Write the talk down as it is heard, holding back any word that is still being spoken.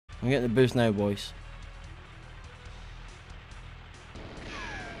I'm getting the boost now, boys.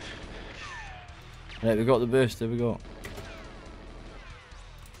 Right, we got the boost. There we go.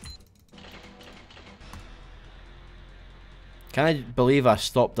 Can I believe I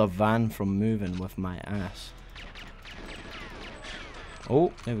stopped a van from moving with my ass?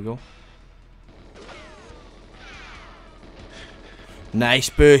 Oh, there we go. Nice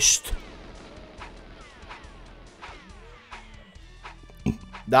boost.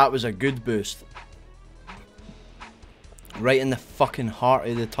 That was a good boost. Right in the fucking heart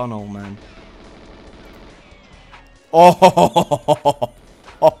of the tunnel, man. Oh,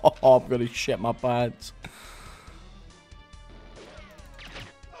 I'm gonna shit my pants.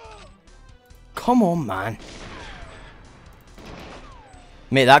 Come on, man.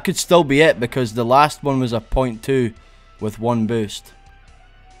 Mate, that could still be it because the last one was a 0.2 with one boost.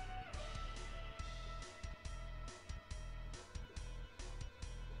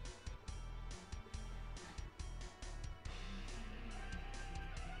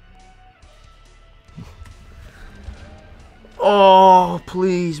 Oh,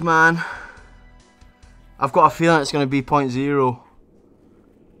 please, man. I've got a feeling it's going to be 0.0.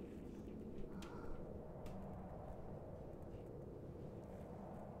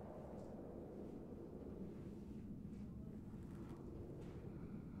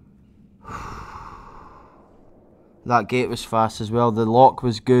 That gate was fast as well. The lock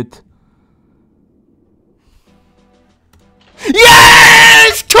was good.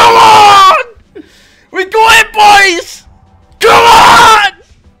 Yes! Come on! We got it, boys! Come on!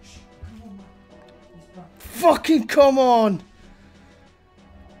 Fucking come on!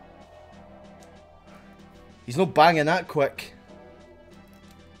 He's not banging that quick.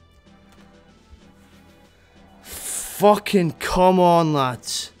 Fucking come on,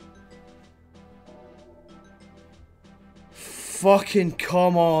 lads. Fucking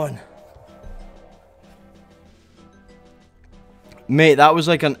come on. Mate, that was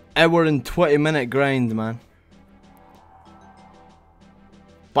like an hour and 20-minute grind, man.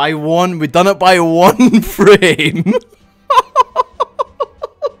 By one, we done it by one frame.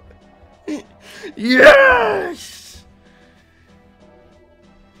 Yes!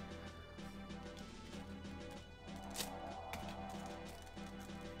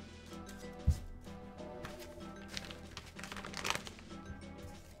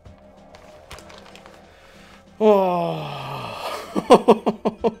 Oh.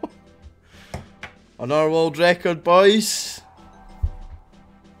 Another world record, boys.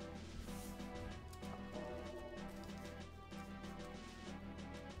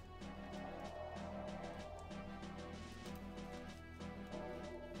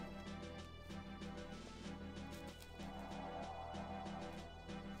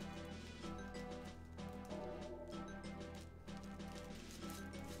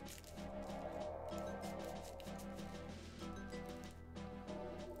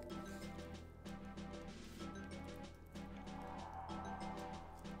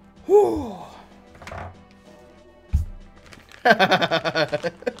 Whew. Yes.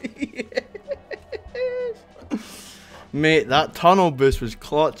 Mate, that tunnel boost was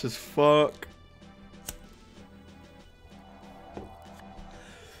clutch as fuck.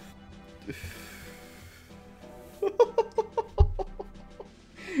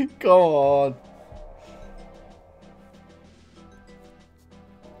 Come on.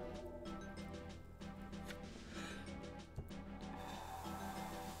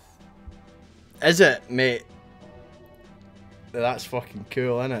 Is it, mate? That's fucking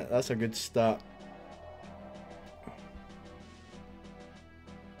cool, isn't it? That's a good start.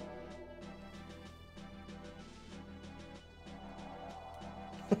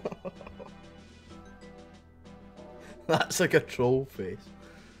 That's like a troll face.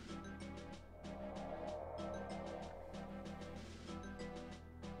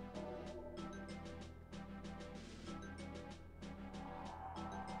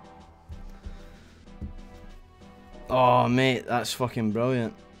 Oh, mate, that's fucking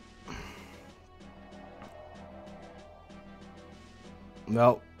brilliant.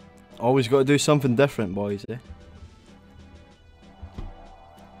 Well, always got to do something different, boys, eh?